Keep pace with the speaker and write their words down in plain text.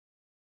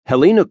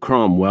Helena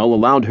Cromwell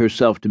allowed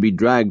herself to be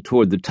dragged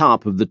toward the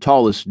top of the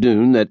tallest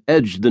dune that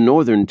edged the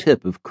northern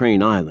tip of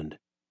Crane Island.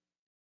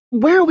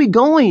 "Where are we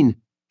going?"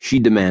 she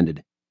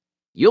demanded.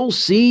 "You'll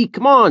see.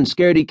 Come on,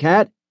 scaredy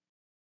cat."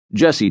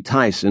 Jessie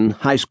Tyson,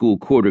 high school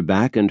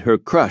quarterback and her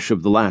crush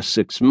of the last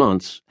 6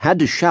 months, had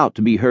to shout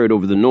to be heard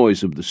over the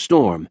noise of the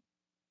storm.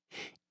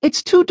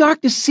 "It's too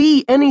dark to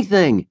see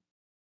anything."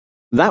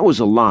 That was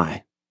a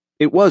lie.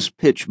 It was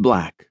pitch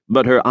black,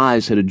 but her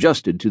eyes had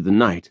adjusted to the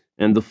night,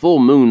 and the full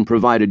moon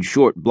provided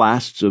short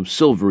blasts of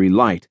silvery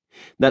light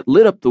that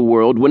lit up the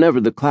world whenever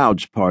the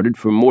clouds parted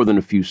for more than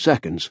a few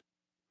seconds.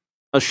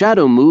 A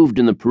shadow moved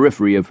in the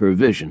periphery of her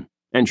vision,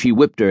 and she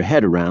whipped her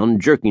head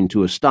around, jerking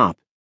to a stop.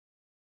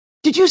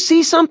 "Did you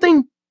see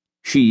something?"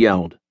 she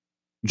yelled.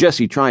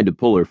 Jessie tried to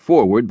pull her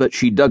forward, but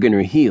she dug in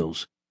her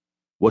heels.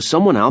 Was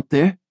someone out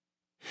there?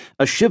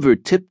 A shiver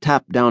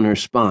tip-tapped down her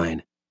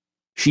spine.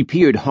 She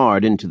peered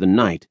hard into the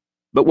night,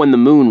 but when the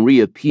moon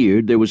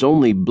reappeared, there was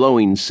only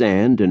blowing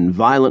sand and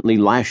violently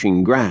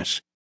lashing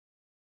grass.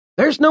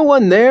 "There's no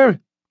one there.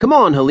 Come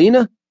on,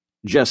 Helena,"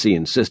 Jessie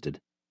insisted.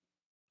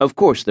 Of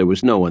course there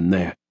was no one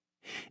there.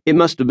 It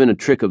must have been a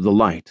trick of the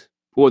light,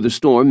 or the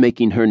storm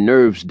making her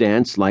nerves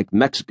dance like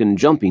Mexican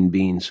jumping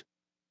beans.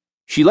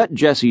 She let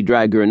Jessie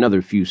drag her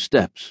another few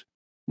steps.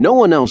 No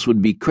one else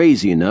would be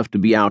crazy enough to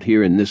be out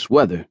here in this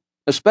weather,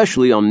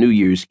 especially on New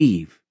Year's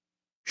Eve.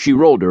 She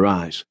rolled her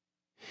eyes.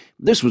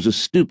 This was a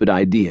stupid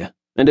idea,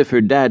 and if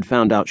her dad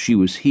found out she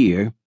was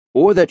here,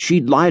 or that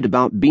she'd lied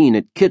about being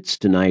at Kit's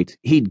tonight,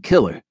 he'd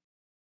kill her.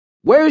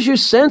 "Where's your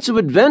sense of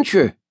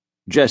adventure?"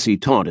 Jessie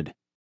taunted.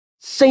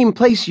 "Same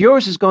place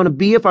yours is going to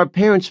be if our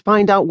parents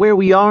find out where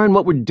we are and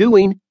what we're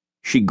doing,"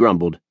 she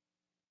grumbled.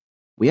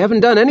 "We haven't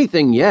done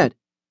anything yet."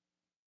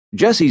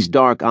 Jessie's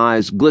dark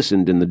eyes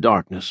glistened in the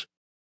darkness.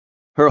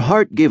 Her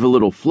heart gave a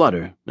little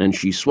flutter, and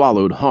she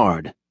swallowed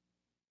hard.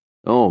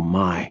 Oh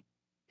my.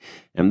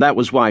 And that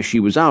was why she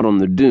was out on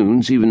the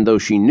dunes, even though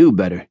she knew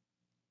better.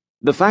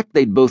 The fact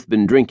they'd both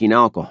been drinking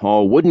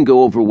alcohol wouldn't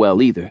go over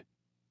well either.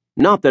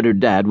 Not that her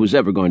dad was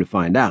ever going to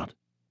find out.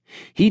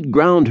 He'd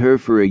ground her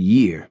for a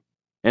year,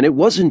 and it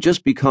wasn't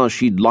just because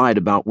she'd lied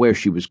about where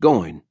she was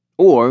going,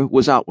 or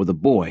was out with a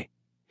boy.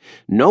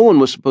 No one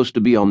was supposed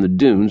to be on the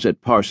dunes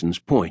at Parsons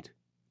Point.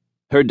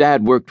 Her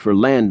dad worked for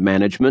land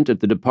management at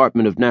the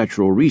Department of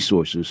Natural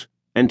Resources,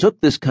 and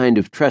took this kind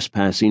of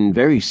trespassing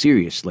very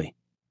seriously.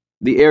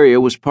 The area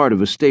was part of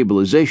a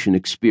stabilization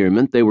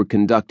experiment they were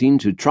conducting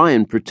to try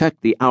and protect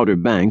the outer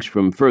banks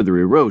from further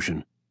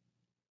erosion.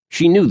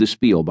 She knew the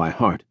spiel by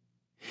heart.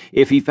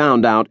 If he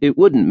found out, it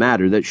wouldn't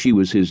matter that she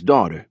was his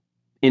daughter.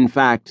 In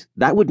fact,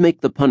 that would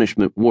make the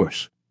punishment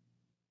worse.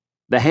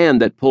 The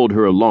hand that pulled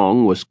her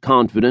along was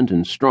confident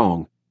and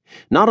strong,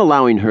 not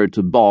allowing her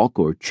to balk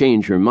or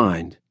change her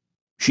mind.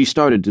 She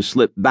started to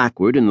slip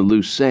backward in the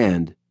loose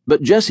sand,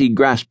 but Jessie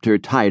grasped her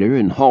tighter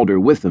and hauled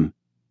her with him.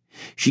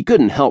 She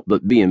couldn't help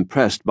but be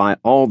impressed by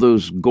all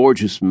those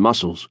gorgeous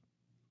muscles.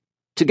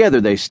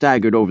 Together they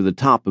staggered over the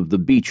top of the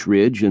beach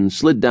ridge and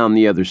slid down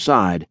the other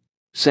side,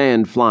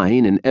 sand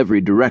flying in every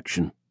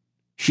direction.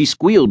 She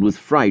squealed with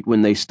fright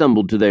when they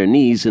stumbled to their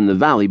knees in the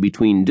valley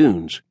between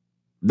dunes.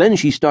 Then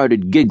she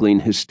started giggling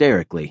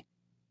hysterically.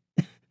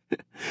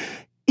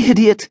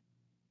 "Idiot!"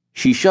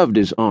 She shoved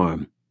his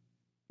arm.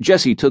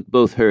 Jessie took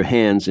both her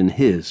hands in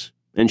his,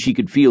 and she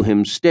could feel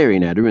him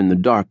staring at her in the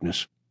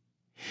darkness.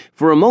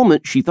 For a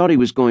moment she thought he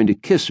was going to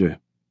kiss her,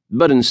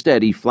 but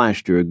instead he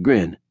flashed her a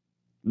grin,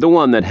 the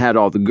one that had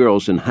all the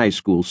girls in high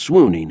school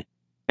swooning,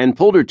 and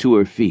pulled her to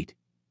her feet.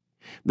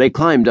 They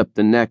climbed up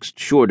the next,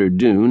 shorter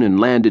dune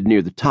and landed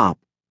near the top,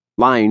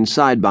 lying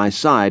side by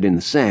side in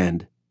the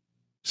sand.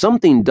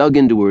 Something dug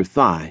into her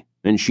thigh,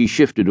 and she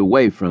shifted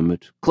away from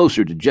it,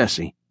 closer to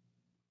Jessie.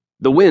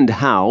 The wind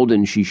howled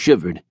and she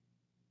shivered.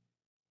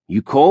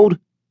 "You cold?"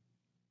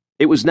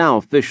 It was now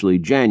officially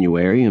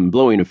January and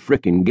blowing a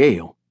frickin'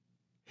 gale.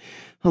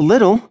 "A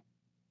little."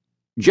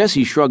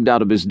 Jessie shrugged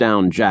out of his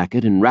down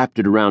jacket and wrapped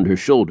it around her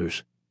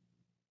shoulders.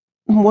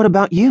 "What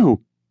about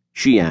you?"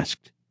 she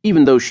asked,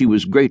 even though she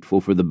was grateful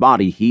for the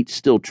body heat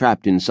still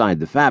trapped inside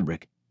the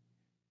fabric.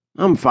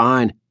 "I'm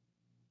fine."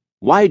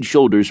 Wide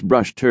shoulders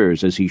brushed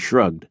hers as he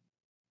shrugged.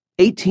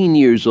 18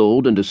 years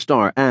old and a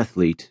star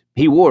athlete,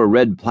 he wore a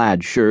red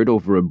plaid shirt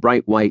over a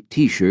bright white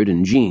t-shirt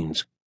and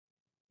jeans.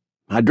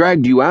 "I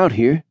dragged you out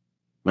here.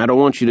 I don't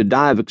want you to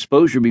die of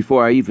exposure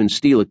before I even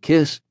steal a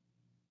kiss."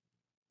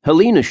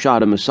 Helena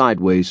shot him a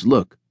sideways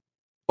look.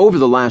 Over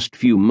the last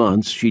few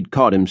months, she'd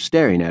caught him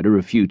staring at her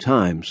a few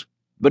times,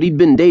 but he'd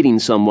been dating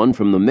someone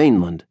from the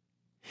mainland.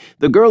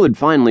 The girl had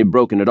finally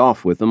broken it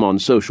off with him on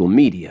social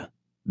media,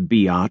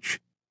 biatch,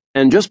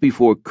 and just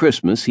before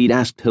Christmas he'd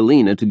asked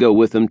Helena to go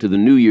with him to the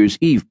New Year's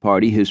Eve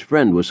party his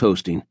friend was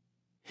hosting.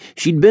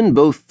 She'd been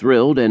both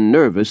thrilled and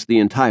nervous the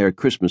entire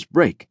Christmas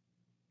break.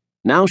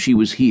 Now she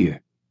was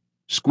here,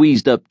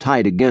 squeezed up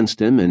tight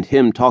against him and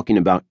him talking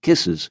about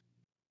kisses.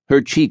 Her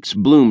cheeks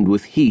bloomed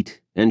with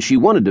heat, and she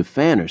wanted to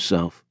fan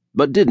herself,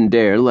 but didn't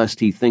dare lest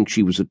he think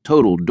she was a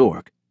total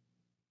dork.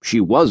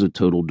 She was a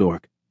total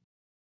dork.